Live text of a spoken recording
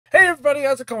Hey everybody,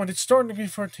 how's it going? It's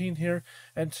StormDB14 here,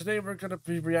 and today we're going to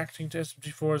be reacting to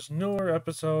SMG4's newer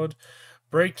episode,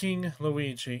 Breaking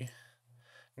Luigi.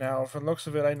 Now, from the looks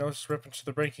of it, I know it's a reference to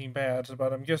the Breaking Bad,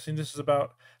 but I'm guessing this is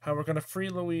about how we're going to free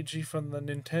Luigi from the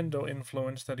Nintendo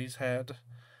influence that he's had,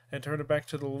 and turn it back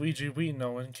to the Luigi we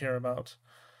know and care about.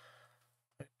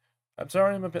 I'm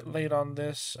sorry I'm a bit late on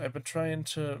this. I've been trying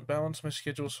to balance my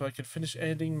schedule so I can finish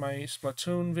editing my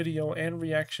Splatoon video and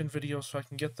reaction video so I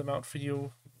can get them out for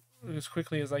you as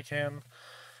quickly as I can.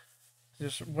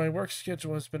 Just my work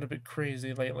schedule has been a bit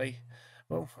crazy lately.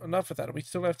 Well, enough of that. We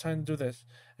still have time to do this.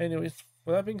 Anyways,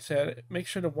 with that being said, make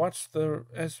sure to watch the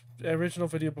original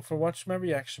video before watching my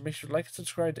reaction. Make sure to like and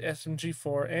subscribe to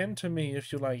SMG4 and to me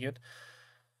if you like it.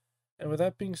 And with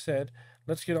that being said,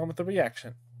 let's get on with the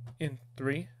reaction. In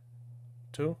 3,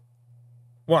 2,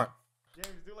 1.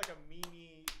 James, do like a meme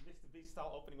Mr. Beast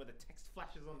style opening where the text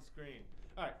flashes on screen.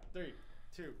 Alright, 3,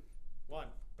 2, 1.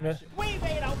 We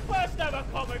made our first ever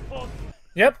comic book!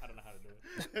 Yep. I don't know how to do it.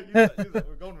 use that.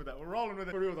 We're going with that. We're rolling with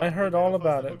it. I heard all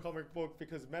about it. Comic book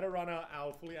because Meta Runner,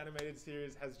 our fully animated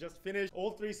series, has just finished.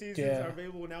 All 3 seasons are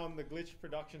available now on the Glitch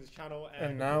Productions channel.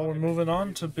 And now we're moving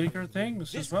on to bigger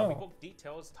things as well. This comic book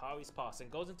details Tari's past and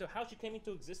goes into how she came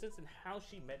into existence and how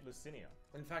she met Lucinia.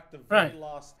 In fact, the very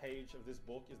last page of this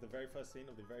book is the very first scene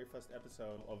of the very first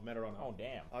episode of Meta Runner. Oh,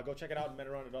 damn. Go check it out at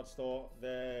metarunner.store.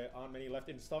 There aren't many left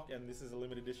in stock, and this is a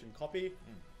limited edition copy.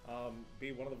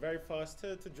 Be one of the very first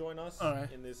to join us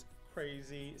in this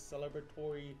crazy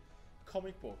celebratory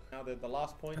comic book. Now the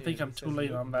last point I think I'm too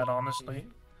late on that, honestly.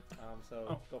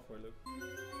 So go for it, Luke.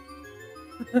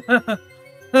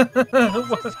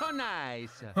 So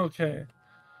nice. Okay.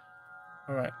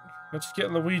 Alright. Let's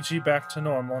get Luigi back to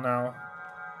normal now.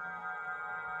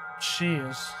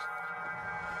 Jeez.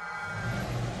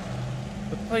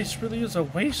 The place really is a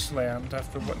wasteland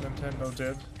after what Nintendo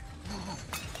did.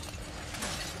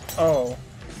 Oh.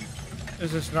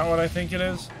 Is this not what I think it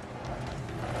is?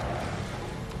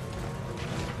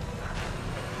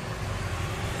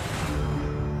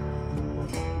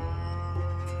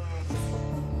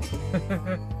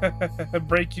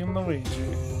 Breaking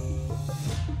Luigi.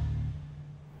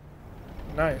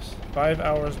 Nice. 5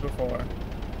 hours before.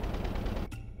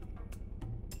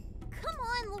 Come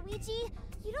on, Luigi.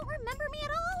 You don't remember me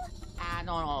at all?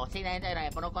 No.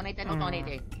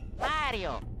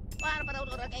 Mario.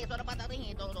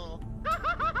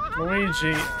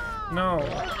 Luigi. No.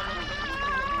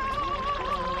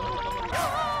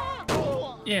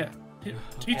 Yeah.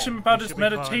 Teach him about his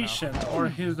meditation or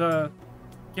his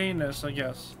gayness, I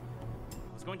guess. I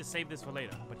was going to save this for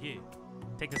later, but here,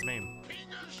 take this name.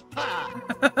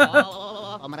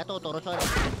 Oh. Oh my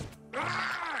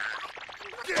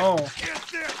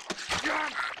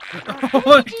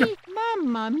god.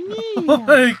 Mamma mia. Oh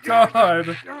my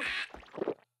god.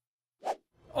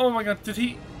 Oh my god, did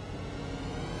he?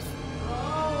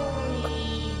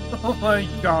 Oh my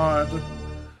god.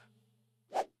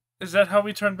 Is that how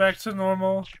we turn back to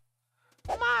normal?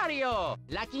 Mario.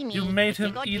 You made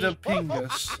him eat a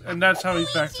pingus, and that's how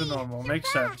he's back to normal.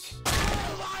 Makes sense.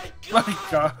 My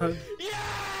god.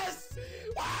 Yes!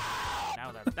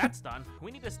 Now that that's done,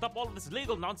 we need to stop all of this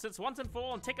legal nonsense once and for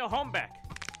all and take our home back.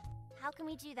 How can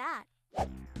we do that?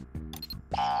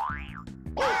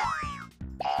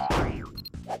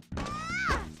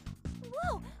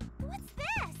 Whoa! What's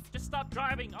this? Just stop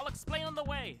driving. I'll explain on the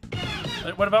way.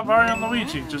 What about Mario and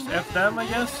Luigi? Just F them, I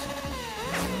guess?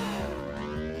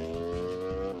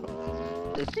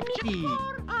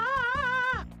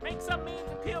 Make some mean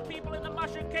to kill people in the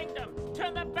Mushroom Kingdom.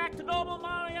 Turn them back to normal,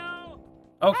 Mario.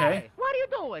 Okay. Hey, what are you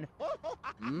doing?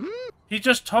 He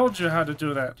just told you how to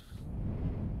do that.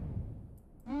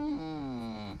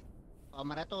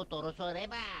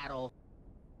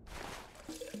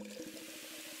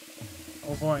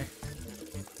 Oh boy.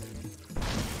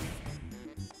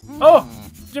 Oh!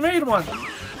 You made one!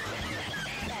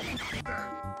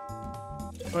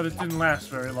 But it didn't last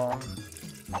very long.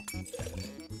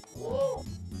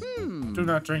 Do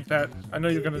not drink that. I know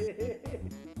you're gonna...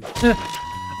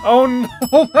 Oh no!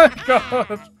 Oh my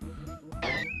god!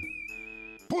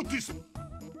 Putis.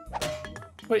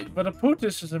 Wait, but a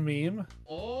putis is a meme.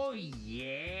 Oh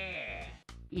yeah.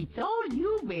 It's all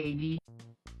you, baby.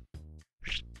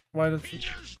 Why does he...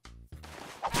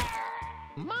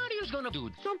 Mario's gonna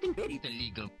do something very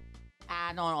illegal.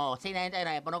 No.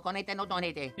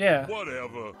 Yeah.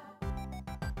 Whatever.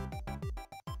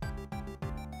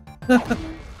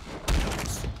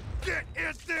 Get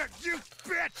in there, you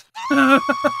bitch!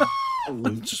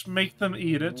 Just make them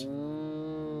eat it.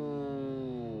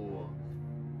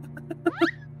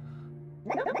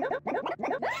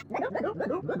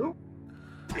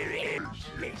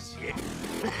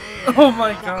 Oh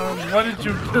my god, what did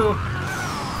you do?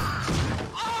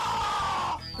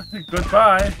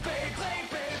 Goodbye.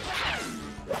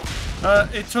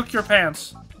 It took your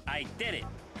pants. I did it.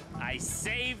 I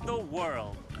saved the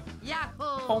world.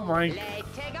 Yahoo! Oh my.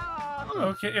 Let's take off.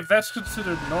 Okay, if that's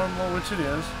considered normal, which it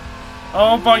is.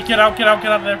 Oh boy, get out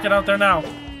there now.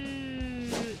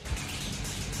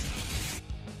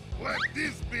 Let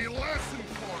this be a lesson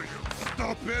for you,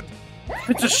 stupid!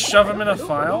 Just shove him in a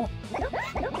file?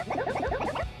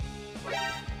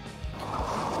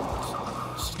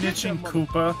 Snitching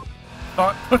Koopa.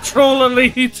 Thought Patrol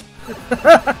Elite!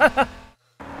 Yeah,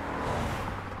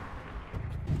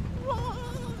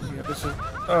 this is...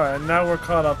 Alright, now we're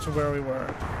caught up to where we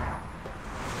were.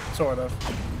 Sort of.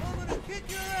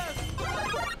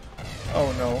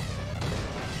 Oh no.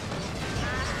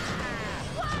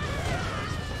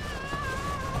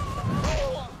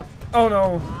 Oh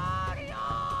no.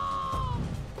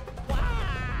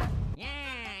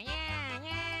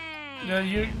 Yeah,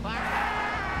 you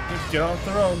get off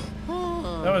the road.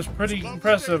 That was pretty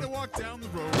impressive.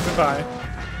 Goodbye.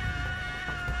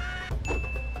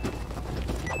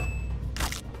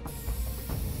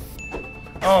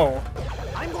 Oh.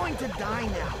 I'm going to die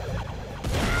now.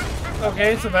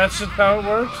 Okay, so that's just how it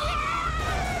works.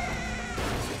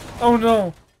 Oh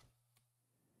no.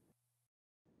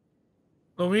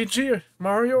 Luigi,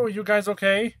 Mario, are you guys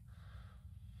okay?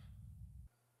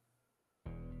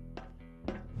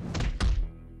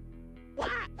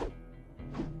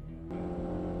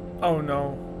 Oh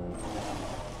no.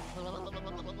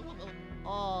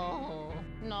 Oh,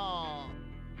 no.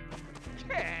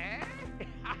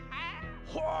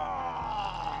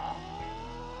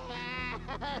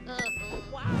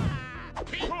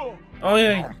 Oh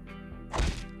yeah.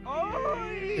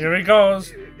 Here he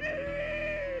goes.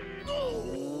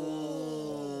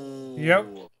 Yep.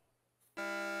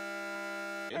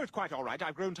 It's quite all right.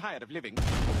 I've grown tired of living.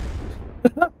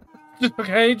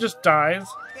 Okay, he just dies.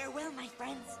 Farewell, my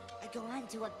friends. I go on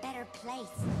to a better place.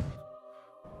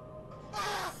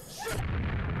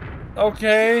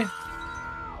 Okay.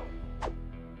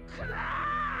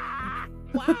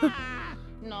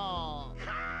 No.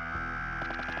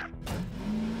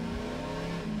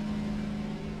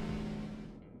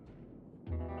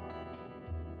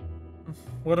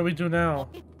 What do we do now?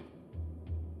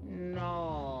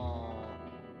 No.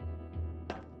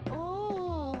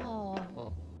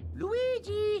 Oh.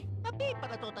 Luigi! Tapi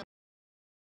para tota.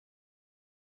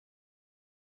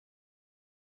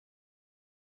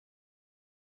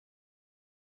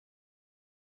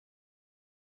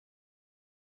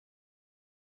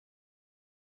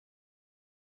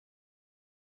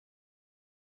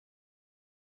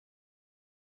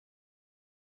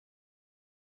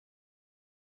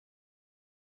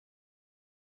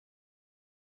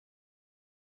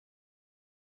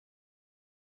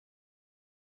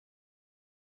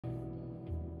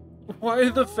 Why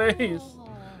the face?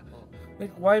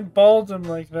 Like, why bald him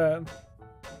like that?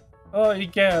 Oh,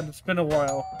 egad, it's been a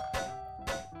while.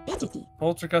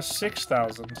 Poltergust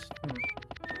 6,000.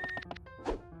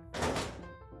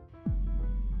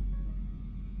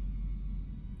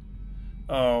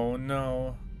 Oh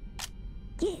no.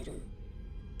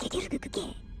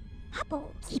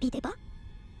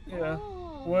 Yeah.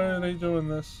 Why are they doing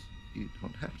this? You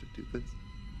don't have to do this.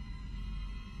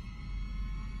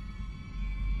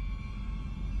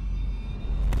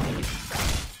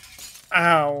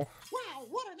 Ow. Wow,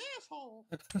 what an asshole!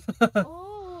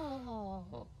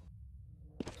 Oh.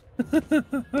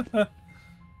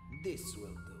 This will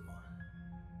do.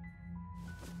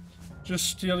 Just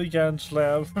steal Egan's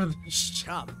lab for this.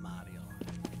 Come, Mario.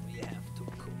 We have to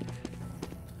cook.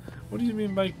 What do you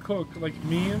mean by cook? Like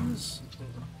memes?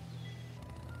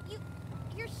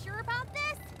 You're sure about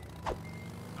this?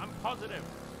 I'm positive.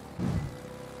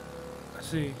 I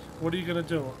see. What are you gonna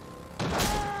do?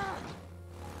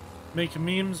 Make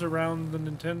memes around the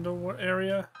Nintendo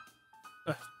area?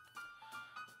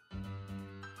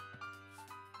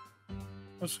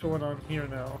 What's going on here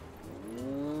now?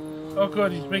 Oh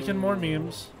good, he's making more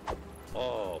memes.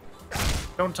 Oh.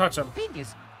 Don't touch them.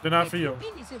 They're not for you.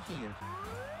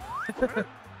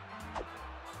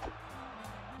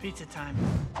 Pizza time.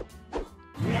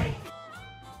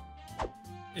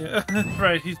 Yeah,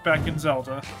 right, he's back in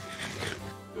Zelda.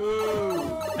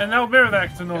 And now we're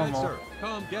back to normal. Cancer.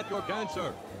 Come get your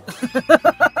cancer.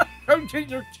 Come get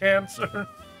your cancer.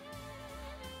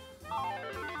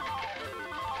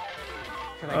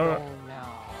 Can I go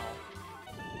now?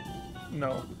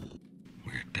 No.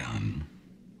 We're done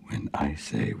when I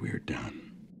say we're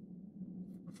done.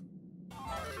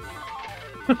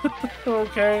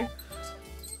 Okay.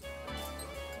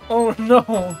 Oh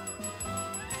no.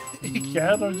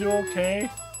 Cat, are you okay?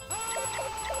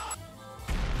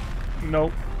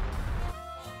 Nope.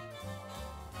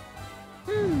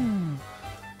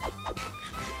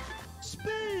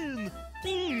 Spin!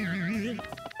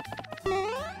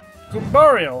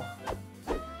 Gumbario!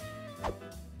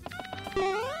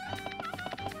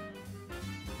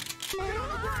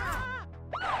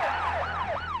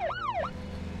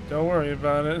 Don't worry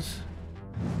about it.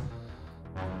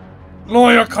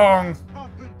 Lawyer Kong!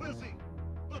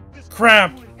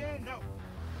 Crap!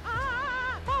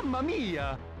 Mamma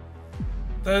mia!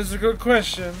 That is a good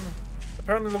question.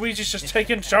 Apparently Luigi's just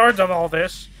taking charge of all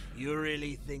this. You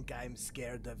really think I'm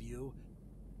scared of you?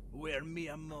 We're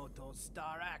Miyamoto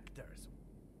star actors.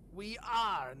 We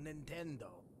are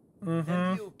Nintendo.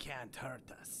 And you can't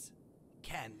hurt us,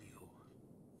 can you?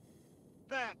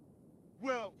 That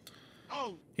will.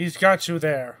 Oh. He's got you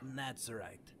there. That's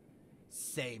right.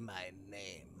 Say my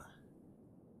name.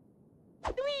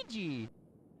 Luigi!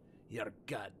 You're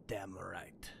goddamn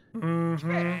right.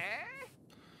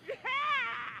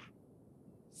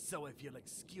 So if you'll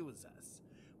excuse us,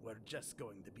 we're just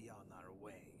going to be on our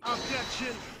way.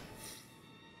 Objection!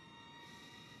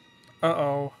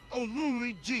 Uh-oh. Oh,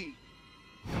 Luigi!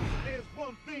 There's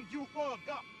one thing you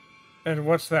forgot. And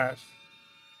what's that?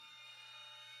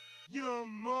 Your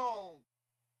mom.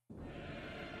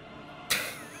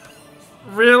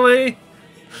 Really?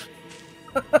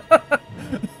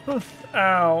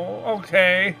 Ow,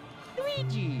 okay.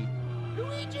 Luigi!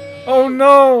 Luigi! Oh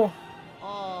no!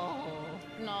 Oh,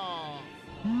 no.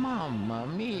 Mamma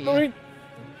mia. Let me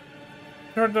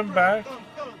turn them back.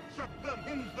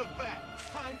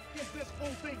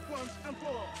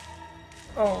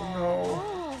 Oh no.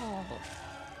 Oh.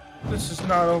 This is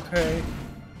not okay.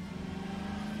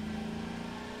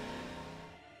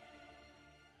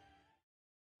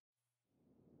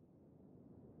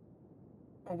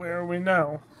 Where are we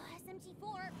now?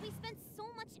 SMG4, we spent so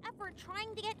much effort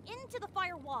trying to get into the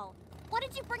firewall. What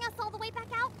did you bring us all the way back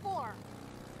out for?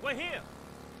 We're here.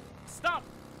 Stop.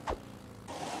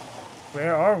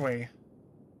 Where are we?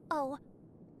 Oh,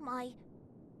 my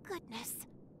goodness.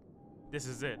 This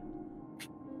is it.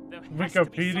 There has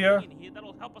Wikipedia? to be something in here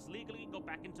that'll help us legally go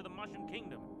back into the Mushroom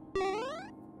Kingdom.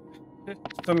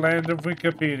 It's the land of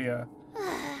Wikipedia.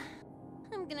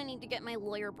 I'm gonna need to get my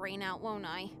lawyer brain out, won't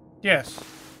I? Yes.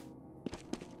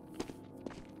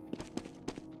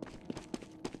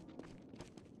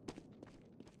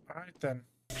 Alright then.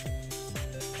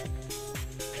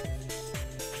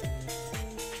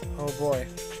 Oh boy.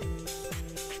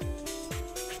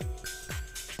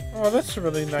 Oh, that's a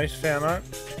really nice fan art.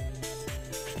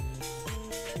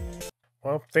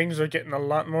 Well, things are getting a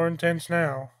lot more intense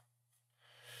now.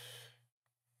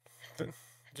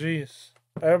 Jeez.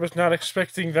 I was not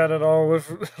expecting that at all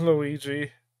with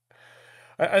Luigi.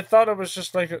 I thought it was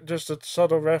just like just a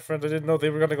subtle reference. I didn't know they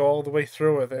were going to go all the way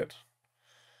through with it.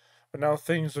 But now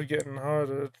things are getting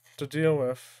harder to deal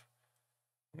with.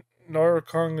 Nora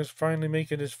Kong is finally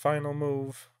making his final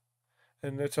move.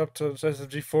 And it's up to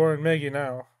SMG4 and Meggy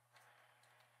now.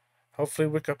 Hopefully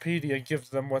Wikipedia gives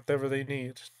them whatever they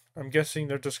need. I'm guessing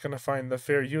they're just going to find the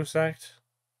Fair Use Act.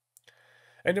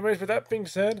 Anyways, with that being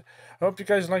said, I hope you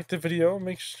guys liked the video.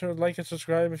 Make sure to like and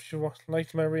subscribe if you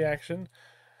liked my reaction.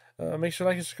 Make sure to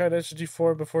like and subscribe to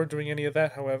SMG4 before doing any of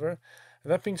that, however.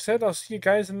 With that being said, I'll see you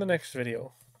guys in the next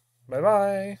video.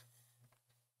 Bye-bye!